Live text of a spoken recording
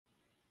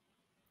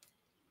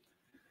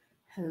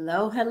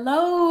Hello,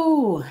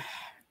 hello.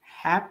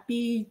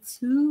 Happy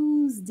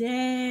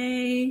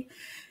Tuesday.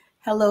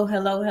 Hello,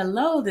 hello,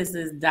 hello. This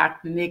is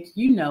Dr. Nick.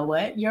 You know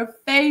what? Your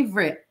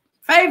favorite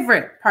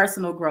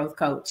personal growth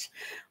coach.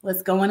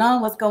 What's going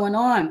on? What's going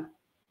on?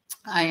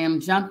 I am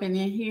jumping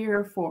in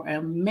here for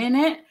a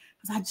minute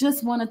because I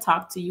just want to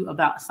talk to you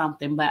about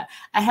something, but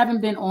I haven't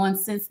been on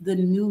since the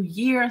new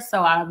year.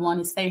 So I want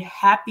to say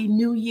Happy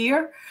New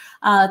Year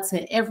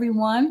to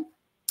everyone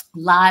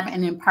live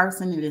and in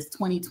person. It is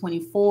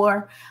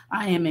 2024.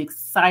 I am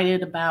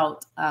excited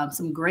about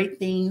some great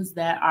things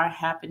that are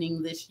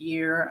happening this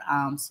year,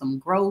 some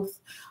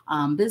growth,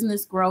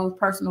 business growth,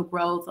 personal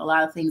growth, a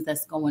lot of things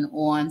that's going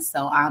on.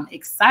 So I'm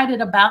excited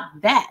about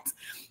that.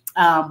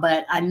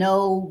 But I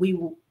know we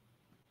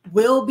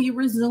will be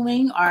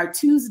resuming our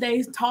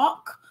Tuesdays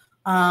talk.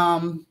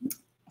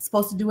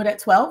 Supposed to do it at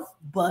 12,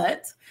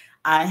 but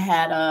I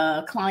had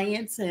a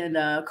client and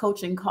a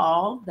coaching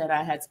call that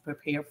I had to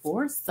prepare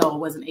for, so I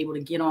wasn't able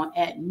to get on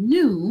at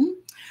noon,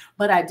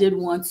 but I did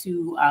want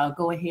to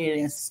go ahead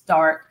and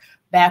start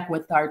back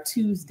with our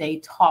Tuesday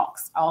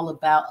talks all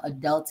about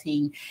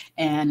adulting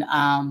and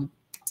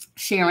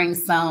sharing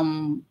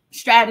some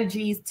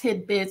strategies,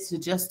 tidbits,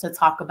 just to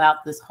talk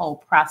about this whole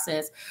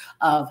process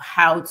of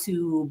how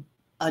to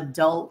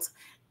adult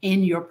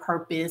in your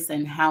purpose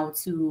and how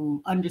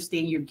to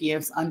understand your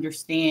gifts,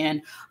 understand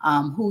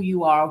who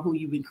you are, who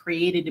you've been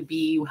created to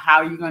be,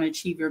 how you're going to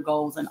achieve your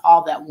goals, and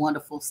all that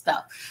wonderful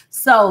stuff.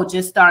 So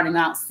just starting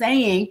out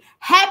saying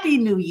Happy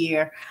New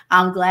Year.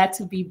 I'm glad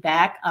to be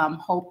back.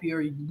 Hope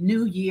your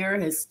new year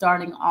is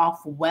starting off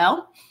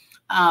well.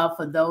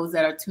 For those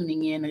that are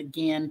tuning in,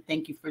 again,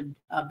 thank you for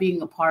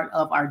being a part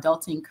of our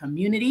adulting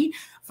community.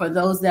 For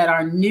those that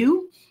are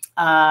new,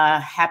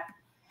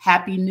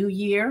 happy New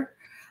Year.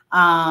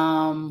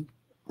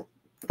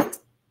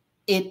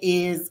 It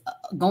is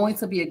going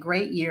to be a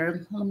great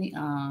year. Let me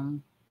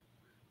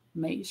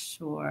make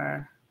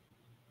sure.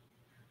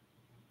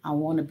 I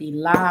want to be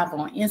live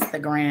on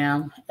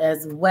Instagram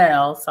as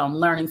well. So I'm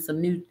learning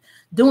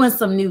doing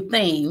some new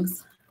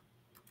things.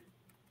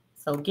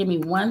 So give me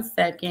 1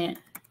 second.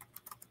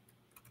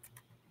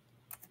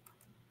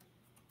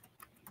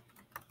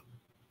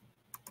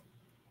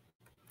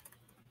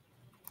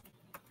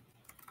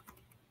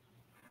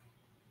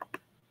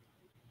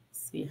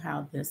 See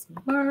how this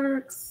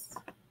works.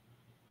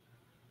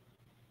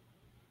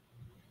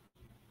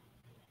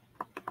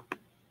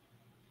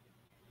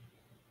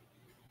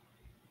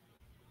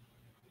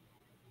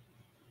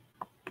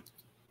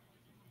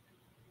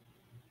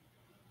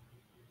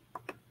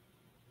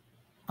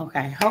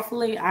 Okay,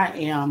 hopefully I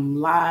am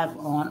live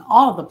on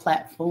all the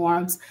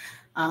platforms.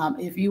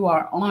 If you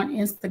are on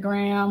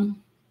Instagram,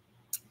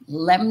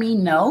 let me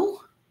know.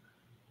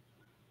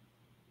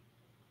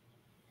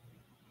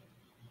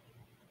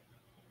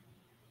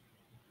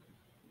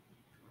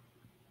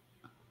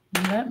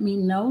 Let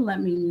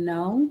me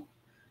know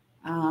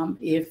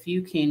if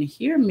you can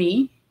hear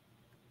me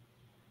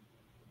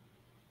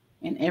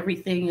and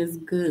everything is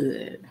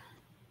good.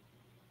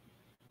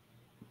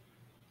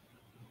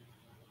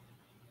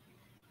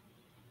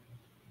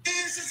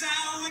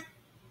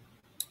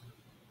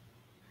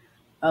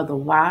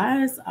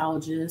 Otherwise, I'll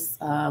just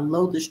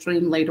load the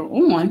stream later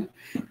on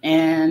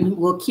and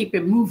we'll keep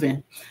it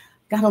moving.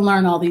 Got to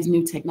learn all these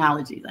new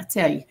technologies, I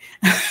tell you.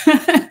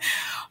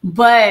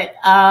 But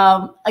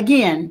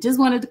again, just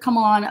wanted to come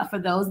on for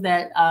those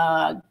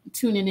that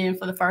tuning in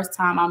for the first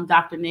time. I'm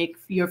Dr. Nick,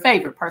 your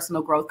favorite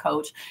personal growth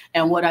coach.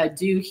 And what I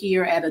do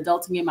here at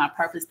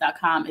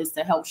adultinginmypurpose.com is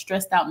to help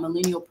stressed out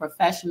millennial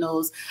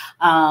professionals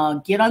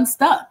get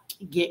unstuck,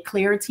 get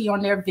clarity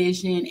on their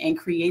vision, and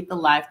create the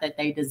life that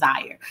they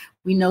desire.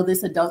 We know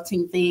this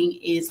adulting thing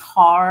is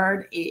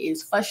hard. It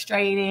is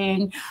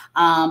frustrating.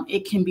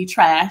 It can be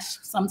trash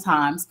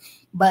sometimes.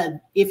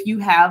 But if you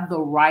have the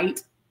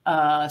right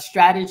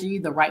strategy,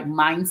 the right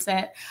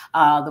mindset,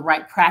 the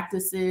right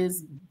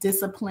practices,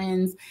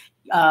 disciplines,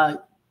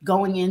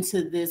 going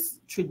into this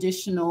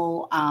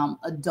traditional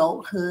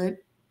adulthood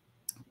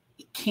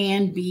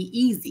can be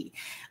easy.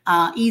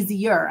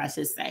 Easier, I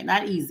should say,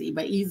 not easy,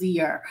 but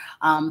easier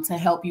to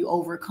help you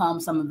overcome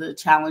some of the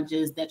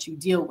challenges that you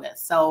deal with.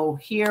 So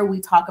here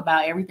we talk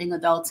about everything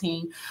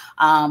adulting,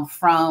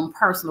 from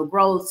personal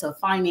growth to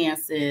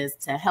finances,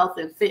 to health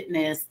and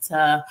fitness,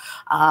 to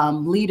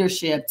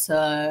leadership,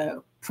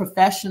 to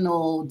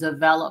professional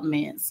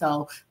development.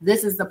 So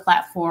this is the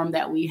platform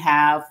that we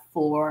have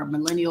for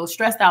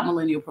stressed out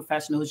millennial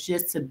professionals,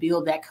 just to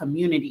build that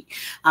community.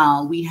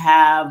 We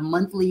have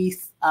monthly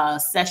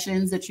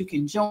sessions that you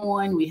can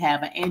join. We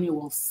have an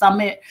annual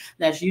summit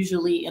that's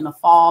usually in the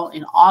fall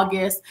in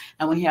August,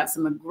 and we have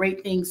some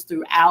great things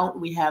throughout.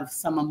 We have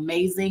some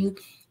amazing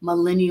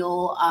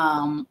millennial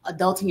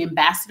adulting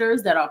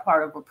ambassadors that are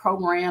part of a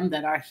program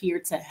that are here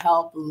to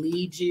help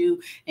lead you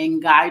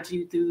and guide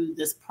you through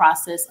this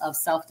process of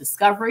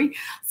self-discovery.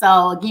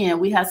 So again,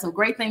 we have some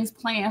great things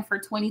planned for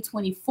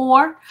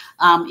 2024.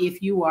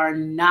 If you are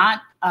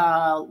not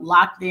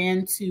locked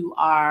into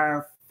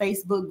our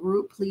Facebook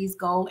group, please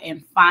go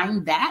and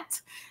find that.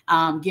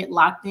 Get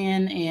locked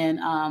in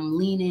and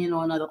lean in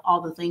on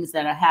all the things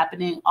that are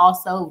happening.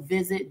 Also,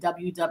 visit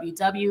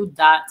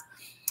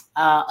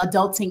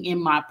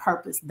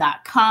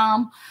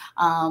www.adultinginmypurpose.com.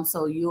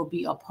 So you'll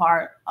be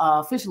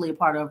officially a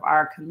part of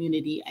our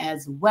community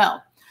as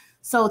well.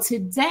 So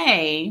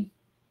today,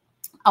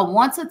 I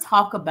want to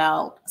talk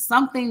about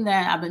something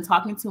that I've been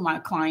talking to my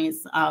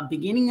clients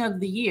beginning of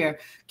the year,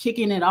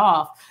 kicking it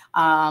off,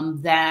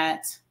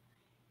 that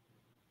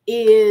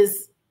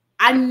is,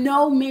 I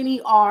know many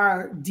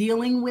are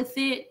dealing with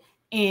it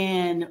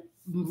and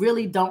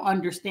really don't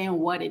understand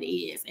what it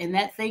is. And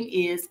that thing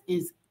is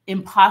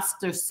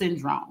imposter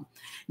syndrome.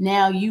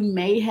 Now, you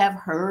may have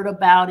heard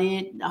about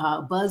it,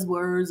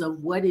 buzzwords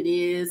of what it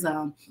is,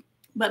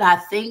 but I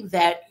think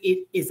that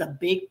it is a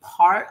big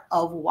part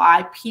of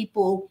why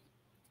people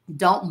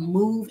don't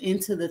move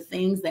into the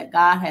things that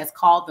God has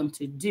called them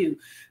to do.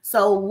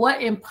 So what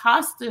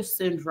imposter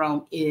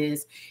syndrome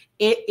is,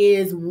 it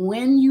is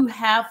when you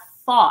have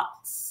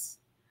thoughts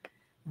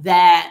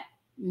that,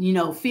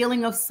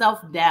 feeling of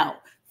self-doubt,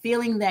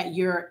 feeling that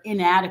you're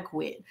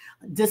inadequate,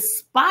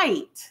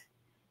 despite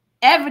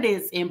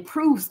evidence and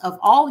proofs of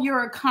all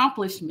your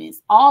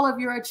accomplishments, all of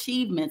your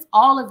achievements,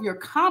 all of your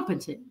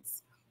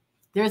competence.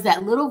 There's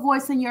that little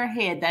voice in your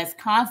head that's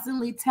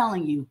constantly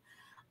telling you,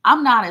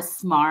 I'm not as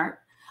smart,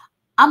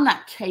 I'm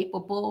not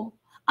capable,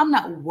 I'm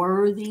not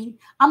worthy,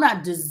 I'm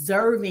not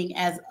deserving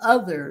as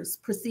others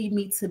perceive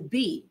me to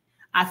be.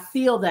 I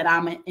feel that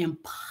I'm an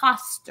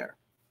imposter.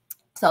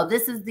 So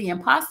this is the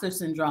imposter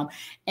syndrome.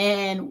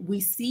 And we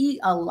see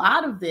a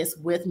lot of this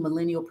with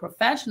millennial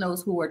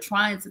professionals who are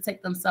trying to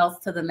take themselves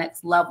to the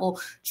next level,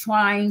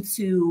 trying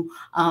to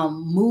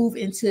move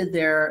into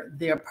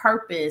their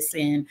purpose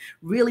and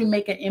really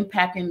make an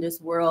impact in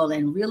this world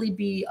and really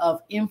be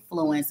of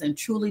influence and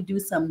truly do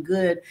some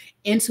good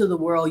into the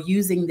world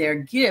using their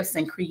gifts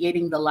and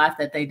creating the life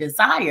that they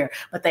desire.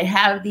 But they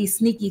have these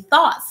sneaky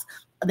thoughts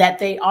that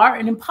they are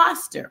an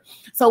imposter.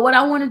 So what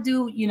I want to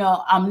do,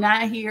 I'm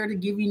not here to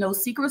give you no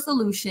secret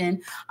solution.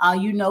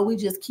 We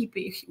just keep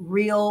it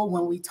real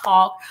when we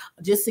talk,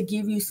 just to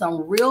give you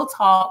some real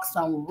talk,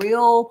 some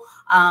real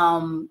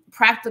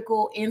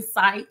practical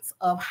insights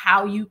of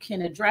how you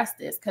can address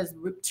this. Because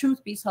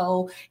truth be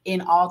told,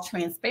 in all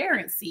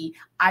transparency,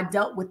 I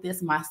dealt with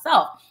this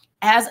myself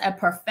as a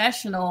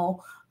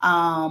professional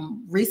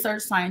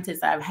research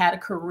scientist. I've had a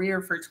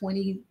career for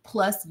 20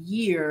 plus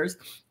years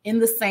in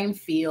the same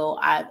field.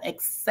 I've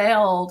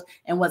excelled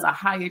and was a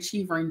high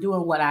achiever in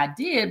doing what I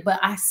did, but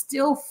I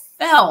still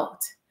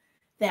felt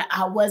that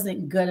I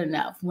wasn't good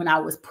enough when I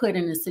was put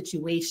in a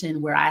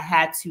situation where I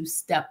had to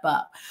step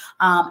up.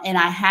 And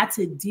I had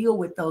to deal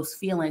with those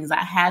feelings.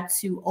 I had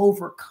to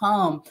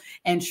overcome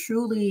and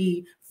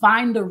truly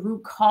find the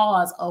root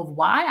cause of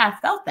why I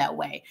felt that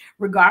way,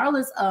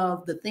 regardless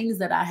of the things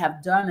that I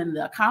have done and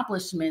the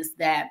accomplishments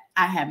that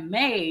I have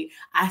made.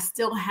 I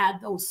still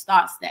had those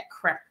thoughts that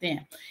crept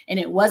in. And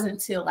it wasn't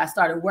until I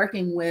started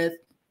working with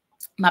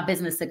my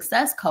business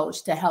success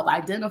coach to help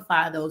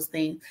identify those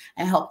things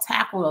and help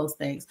tackle those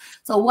things.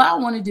 So what I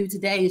want to do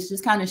today is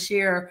just kind of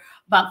share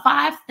about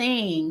 5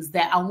 things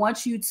that I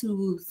want you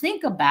to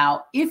think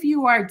about if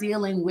you are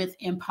dealing with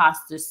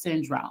imposter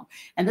syndrome.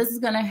 And this is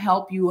going to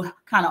help you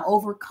kind of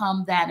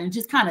overcome that and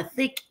just kind of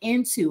think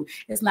into,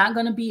 it's not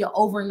going to be an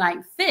overnight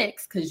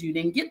fix because you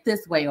didn't get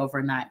this way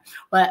overnight.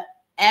 But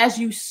as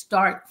you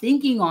start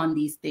thinking on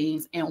these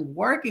things and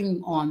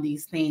working on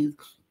these things,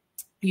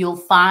 you'll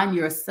find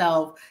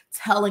yourself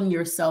telling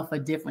yourself a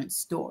different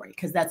story,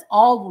 because that's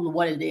all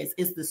what it is.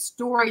 It's the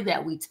story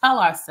that we tell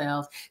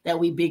ourselves that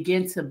we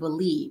begin to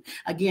believe.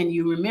 Again,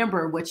 you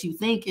remember, what you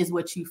think is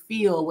what you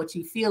feel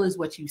is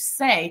what you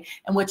say,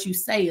 and what you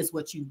say is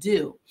what you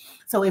do.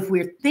 So if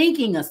we're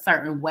thinking a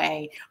certain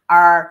way,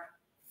 our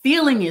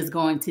feeling is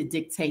going to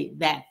dictate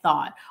that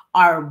thought.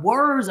 Our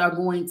words are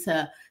going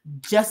to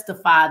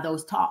justify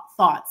those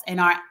thoughts,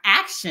 and our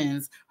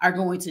actions are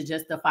going to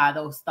justify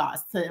those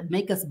thoughts to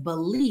make us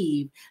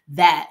believe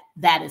that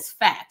that is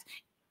fact.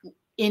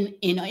 In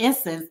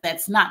essence,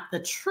 that's not the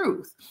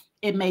truth.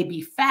 It may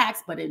be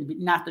facts, but it's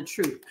not the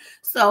truth.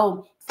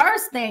 So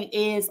first thing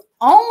is,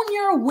 own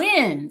your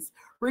wins,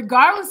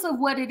 regardless of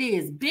what it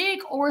is,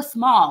 big or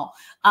small.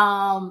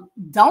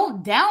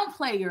 Don't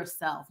downplay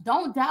yourself.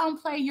 Don't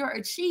downplay your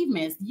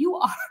achievements. You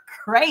are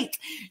great.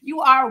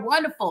 You are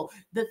wonderful.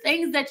 The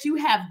things that you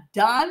have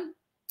done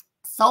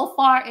so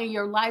far in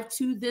your life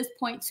to this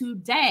point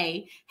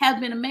today have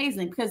been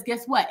amazing, because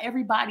guess what?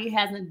 Everybody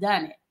hasn't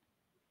done it.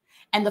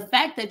 And the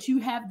fact that you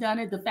have done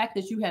it, the fact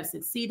that you have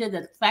succeeded,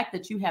 the fact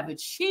that you have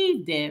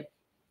achieved it,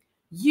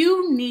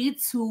 you need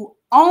to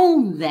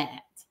own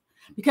that.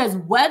 Because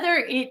whether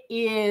it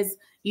is,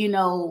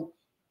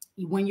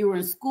 when you were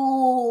in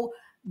school,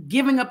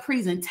 giving a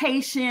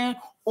presentation,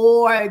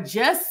 or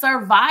just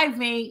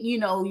surviving,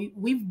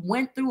 we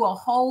went through a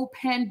whole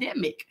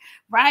pandemic,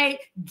 right?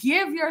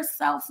 Give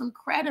yourself some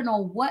credit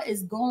on what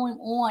is going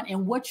on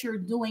and what you're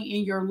doing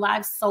in your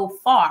life so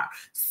far.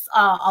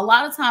 A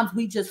lot of times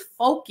we just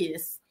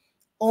focus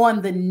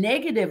on the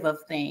negative of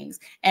things.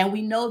 And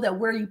we know that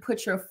where you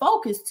put your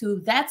focus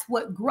to, that's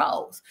what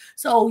grows.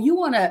 So you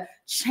want to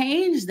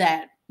change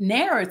that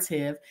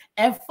narrative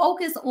and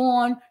focus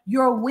on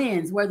your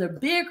wins, whether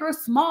big or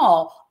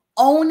small.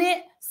 Own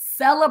it,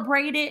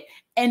 celebrate it,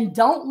 and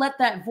don't let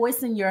that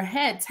voice in your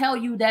head tell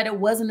you that it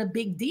wasn't a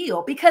big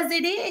deal, because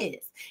it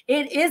is.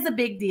 It is a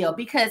big deal,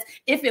 because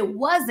if it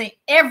wasn't,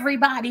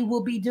 everybody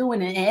will be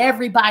doing it and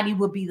everybody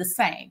will be the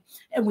same.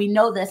 And we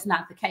know that's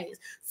not the case.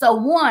 So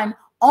one,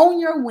 own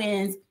your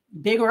wins,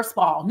 big or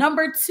small.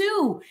 Number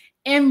two,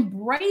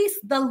 embrace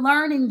the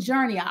learning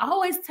journey. I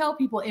always tell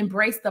people,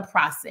 embrace the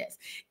process.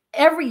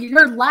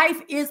 Your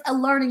life is a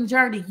learning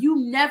journey. You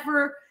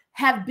never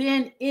have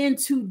been in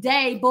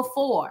today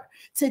before.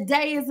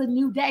 Today is a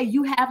new day.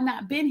 You have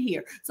not been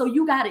here. So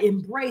you got to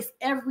embrace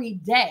every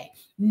day.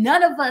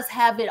 None of us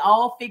have it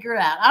all figured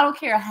out. I don't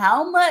care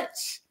how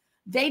much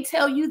they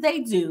tell you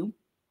they do.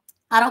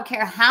 I don't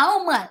care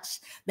how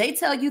much they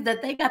tell you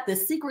that they got the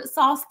secret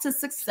sauce to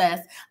success.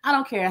 I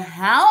don't care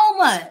how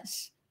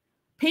much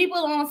people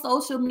on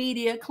social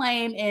media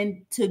claim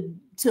and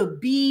to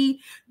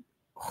be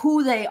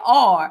who they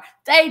are.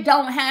 They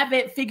don't have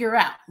it figured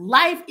out.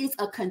 Life is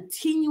a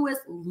continuous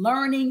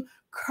learning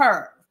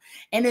curve.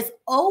 And it's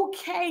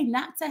okay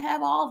not to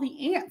have all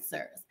the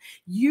answers.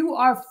 You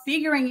are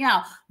figuring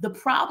out. The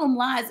problem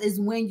lies is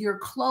when you're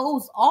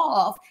closed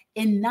off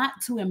and not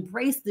to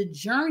embrace the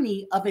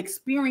journey of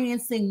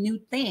experiencing new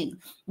things.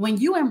 When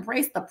you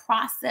embrace the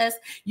process,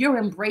 you're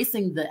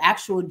embracing the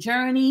actual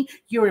journey,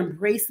 you're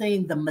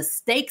embracing the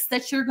mistakes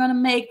that you're going to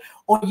make,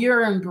 or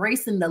you're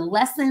embracing the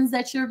lessons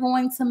that you're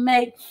going to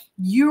make.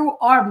 You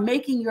are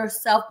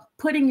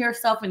putting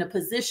yourself in a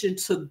position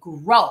to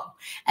grow.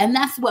 And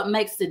that's what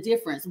makes the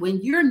difference.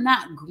 When you're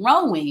not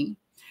growing,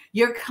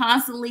 you're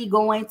constantly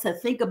going to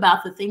think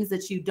about the things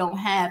that you don't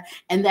have.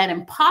 And that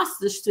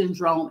imposter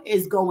syndrome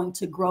is going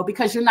to grow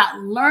because you're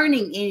not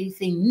learning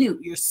anything new.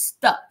 You're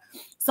stuck.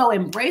 So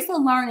embrace a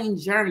learning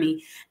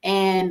journey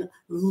and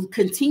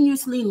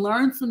continuously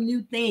learn some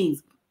new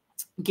things.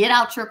 Get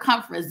out your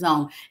comfort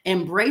zone,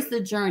 embrace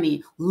the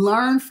journey,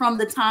 learn from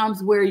the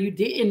times where you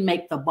didn't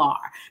make the bar,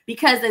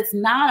 because it's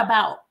not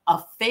about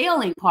a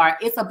failing part.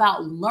 It's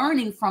about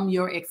learning from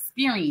your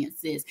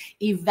experiences,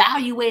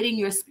 evaluating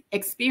your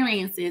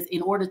experiences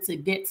in order to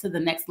get to the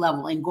next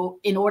level and go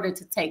in order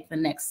to take the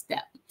next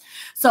step.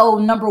 So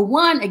number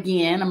one,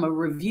 again, I'm going to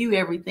review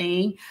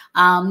everything.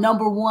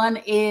 Number one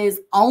is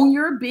own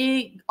your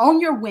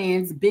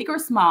wins, big or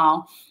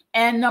small.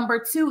 And number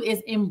two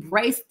is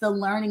embrace the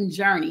learning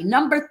journey.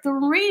 Number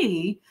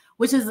three,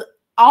 which is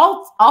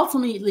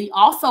ultimately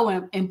also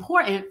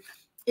important,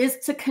 is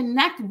to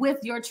connect with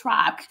your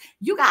tribe.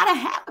 You got to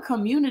have a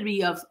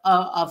community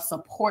of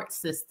support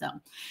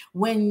system.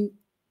 When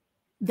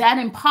that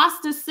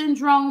imposter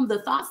syndrome,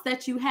 the thoughts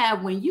that you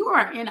have when you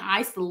are in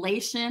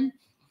isolation,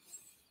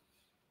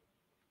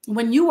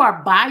 when you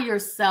are by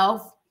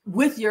yourself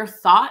with your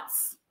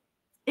thoughts,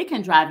 it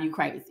can drive you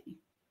crazy.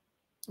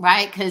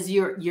 Right? Because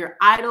you're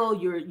idle,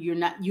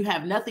 you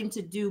have nothing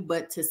to do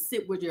but to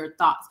sit with your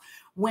thoughts.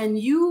 When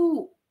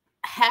you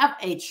have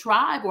a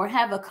tribe or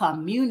have a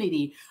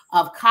community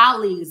of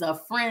colleagues,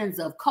 of friends,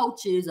 of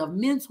coaches, of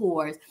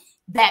mentors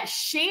that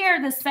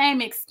share the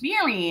same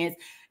experience,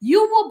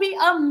 you will be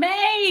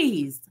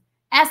amazed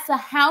as to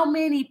how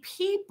many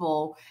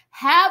people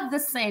have the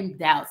same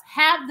doubts,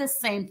 have the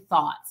same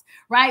thoughts,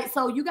 right?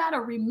 So you got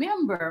to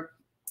remember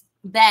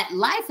that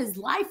life is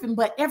life,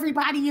 but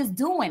everybody is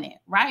doing it,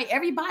 right?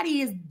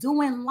 Everybody is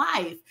doing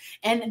life,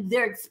 and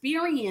there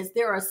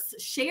are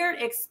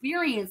shared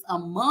experience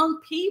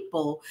among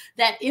people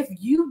that if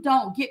you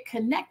don't get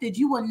connected,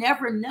 you will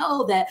never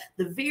know that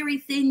the very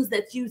things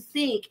that you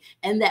think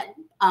and that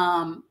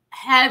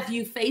have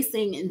you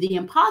facing the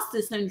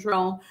imposter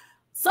syndrome,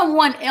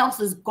 someone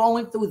else is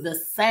going through the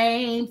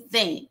same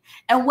thing.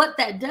 And what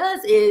that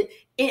does is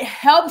it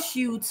helps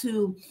you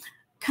to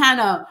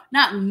kind of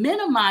not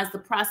minimize the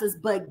process,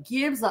 but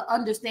gives an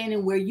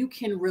understanding where you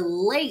can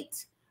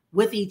relate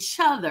with each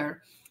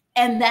other.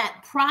 And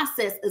that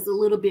process is a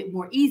little bit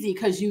more easy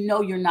because you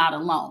know you're not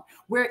alone.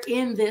 We're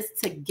in this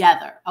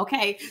together.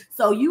 Okay.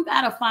 So you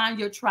got to find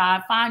your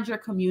tribe, find your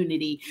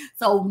community.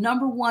 So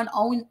number one,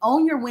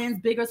 own your wins,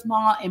 big or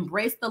small,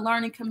 embrace the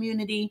learning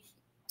community,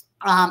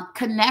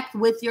 connect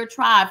with your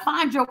tribe,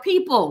 find your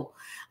people.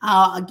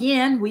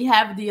 Again, we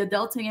have the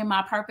Adulting in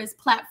My Purpose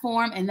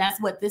platform, and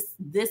that's what this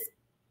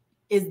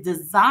is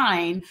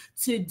designed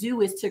to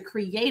do, is to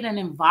create an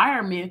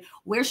environment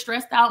where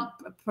stressed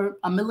out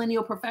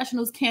millennial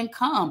professionals can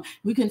come.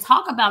 We can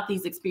talk about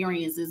these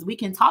experiences. We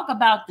can talk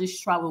about this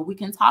struggle. We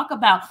can talk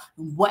about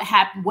what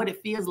happened, what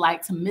it feels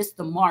like to miss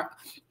the mark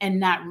and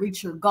not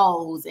reach your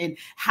goals, and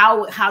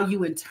how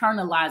you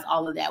internalize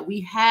all of that. We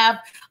have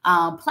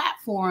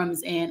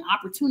platforms and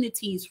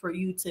opportunities for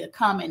you to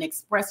come and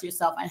express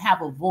yourself and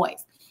have a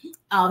voice.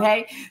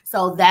 Okay.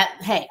 So that,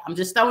 hey, I'm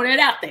just throwing it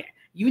out there.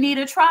 You need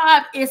a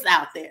tribe, it's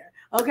out there.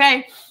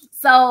 Okay.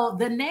 So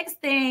the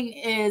next thing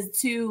is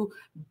to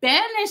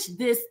banish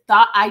this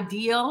thought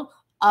ideal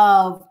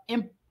of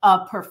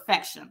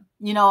perfection.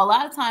 You know, a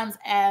lot of times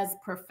as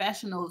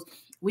professionals,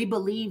 we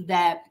believe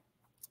that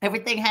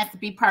everything has to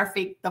be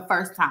perfect the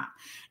first time.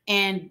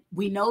 And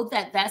we know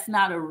that that's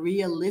not a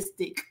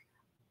realistic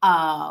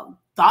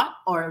thought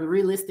or a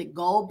realistic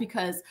goal,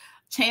 because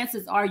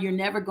chances are you're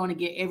never going to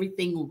get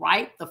everything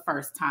right the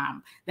first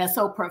time. That's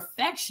so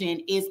perfection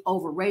is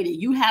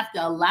overrated. You have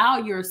to allow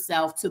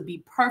yourself to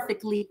be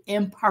perfectly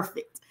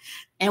imperfect.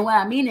 And what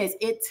I mean is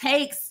it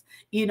takes,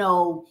 you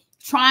know,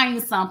 trying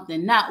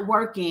something, not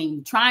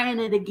working, trying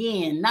it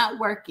again, not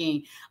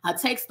working,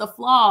 takes the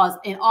flaws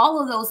and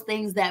all of those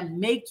things that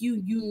make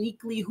you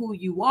uniquely who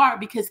you are.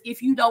 Because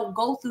if you don't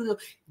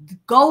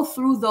go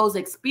through those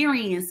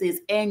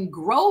experiences and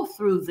grow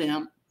through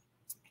them,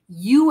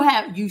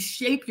 you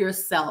shape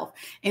yourself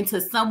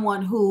into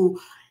someone who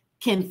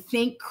can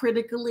think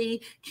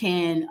critically,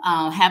 can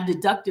have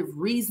deductive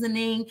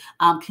reasoning,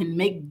 can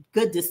make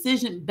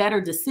better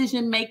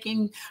decision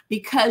making,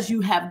 because you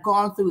have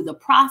gone through the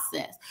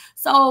process.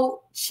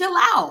 So chill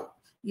out,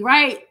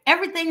 right?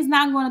 Everything's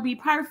not going to be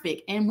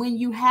perfect. And when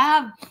you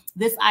have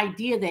this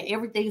idea that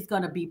everything's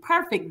going to be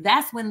perfect,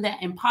 that's when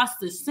that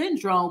imposter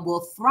syndrome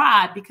will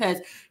thrive, because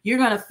you're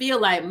going to feel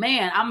like,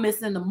 man, I'm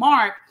missing the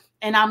mark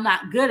and I'm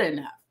not good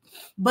enough.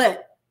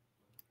 But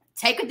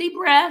take a deep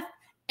breath,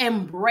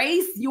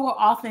 embrace your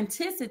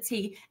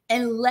authenticity,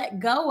 and let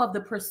go of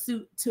the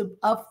pursuit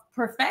of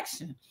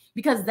perfection,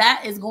 because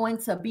that is going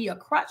to be a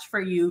crutch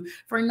for you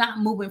for not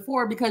moving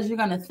forward, because you're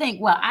going to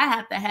think, well, I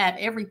have to have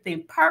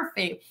everything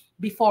perfect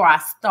before I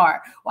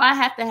start, or I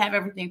have to have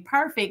everything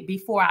perfect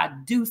before I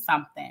do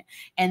something.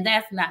 And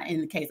that's not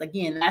in the case.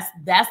 Again,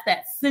 that's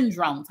that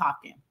syndrome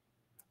talking.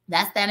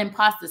 That's that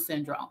imposter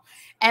syndrome.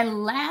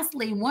 And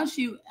lastly, once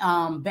you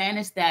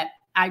banish that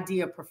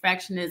idea of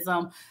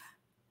perfectionism,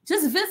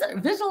 just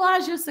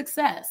visualize your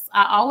success.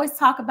 I always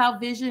talk about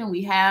vision.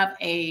 We have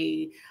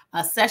a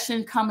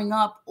session coming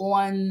up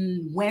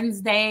on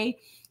Wednesday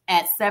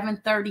at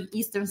 7:30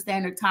 Eastern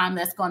Standard Time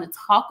that's going to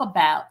talk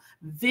about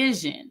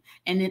vision,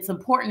 and it's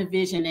important to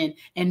vision,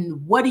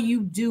 and what do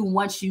you do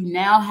once you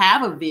now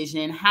have a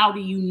vision? How do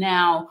you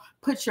now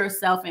put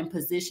yourself in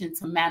position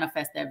to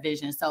manifest that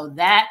vision? So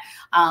that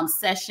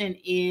session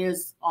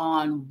is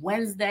on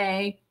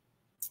Wednesday,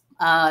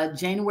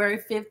 January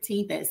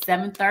 15th at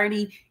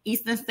 7:30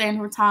 Eastern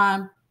Standard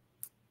Time.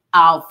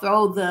 I'll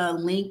throw the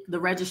link, the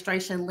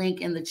registration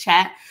link, in the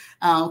chat,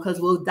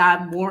 because we'll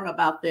dive more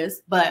about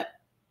this. But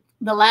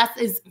the last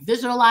is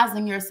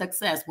visualizing your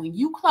success. When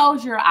you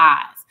close your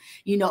eyes,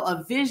 you know,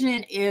 a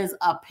vision is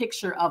a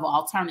picture of an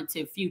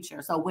alternative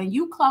future. So when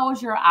you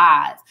close your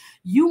eyes,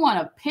 you want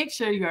to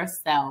picture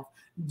yourself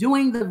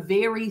doing the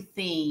very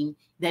thing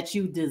that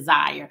you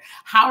desire.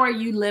 How are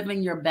you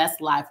living your best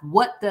life?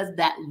 What does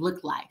that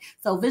look like?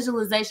 So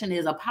visualization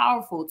is a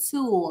powerful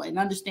tool in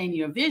understanding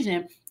your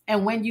vision.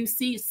 And when you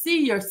see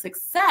your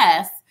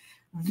success,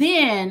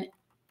 then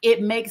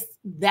it makes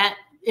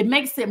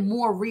it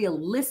more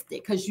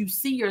realistic, because you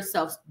see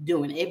yourself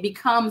doing it. It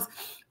becomes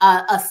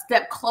a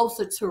step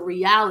closer to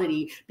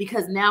reality,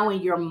 because now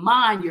in your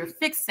mind, you're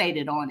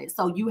fixated on it.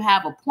 So you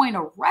have a point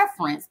of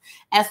reference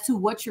as to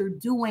what you're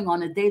doing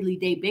on a daily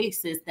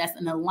basis that's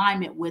in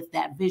alignment with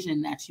that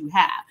vision that you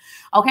have.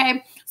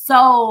 Okay,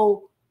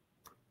 so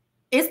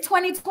it's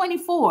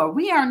 2024.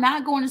 We are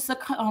not going to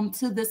succumb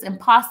to this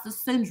imposter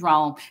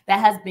syndrome that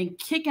has been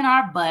kicking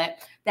our butt,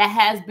 that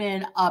has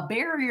been a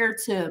barrier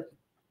to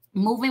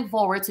moving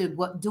forward, to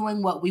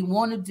doing what we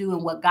want to do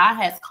and what God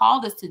has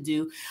called us to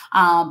do,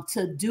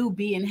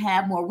 be, and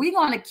have more. We're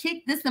going to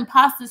kick this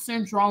imposter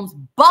syndrome's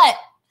butt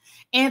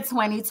in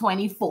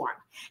 2024,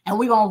 and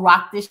we're going to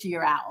rock this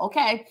year out.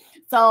 Okay.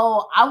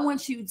 So I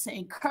want you to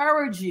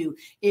encourage you,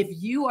 if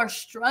you are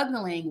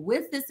struggling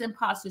with this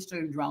imposter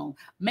syndrome,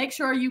 make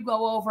sure you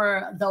go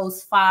over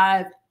those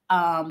 5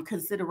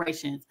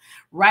 considerations.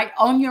 Write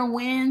on your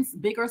wins,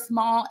 big or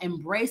small.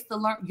 Embrace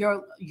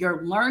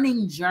your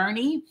learning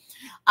journey.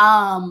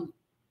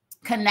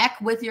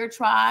 Connect with your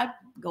tribe.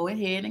 Go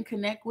ahead and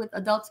connect with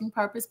Adulting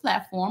Purpose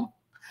platform.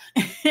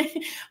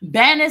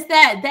 Banish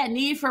that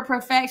need for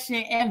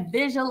perfection and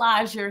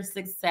visualize your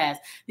success.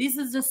 These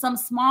are just some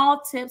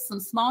small tips, some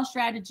small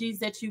strategies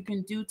that you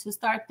can do to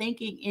start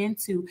thinking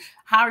into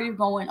how you're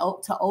going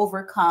to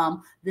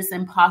overcome this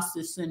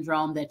imposter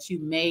syndrome that you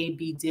may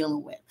be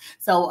dealing with.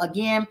 So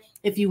again,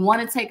 if you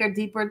want to take a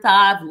deeper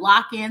dive,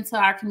 lock into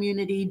our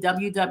community,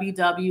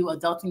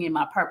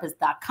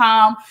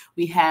 www.adultinginmypurpose.com.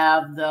 We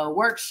have the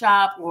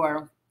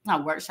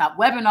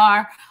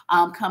webinar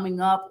coming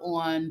up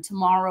on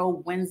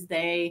tomorrow,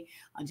 Wednesday,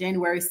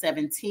 January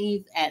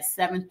 17th at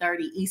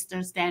 7:30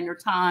 Eastern Standard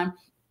Time.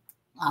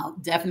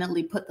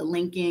 Definitely put the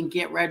link in,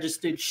 get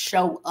registered,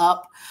 show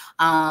up,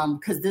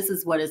 because this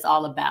is what it's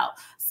all about.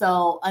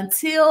 So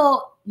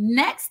until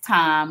next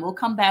time, we'll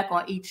come back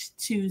on each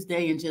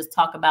Tuesday and just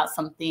talk about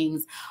some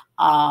things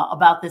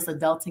about this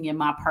adulting in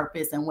my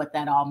purpose and what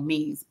that all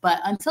means.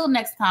 But until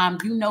next time,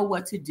 you know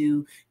what to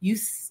do. You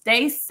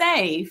stay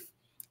safe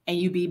and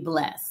you be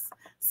blessed.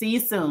 See you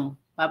soon.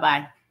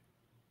 Bye-bye.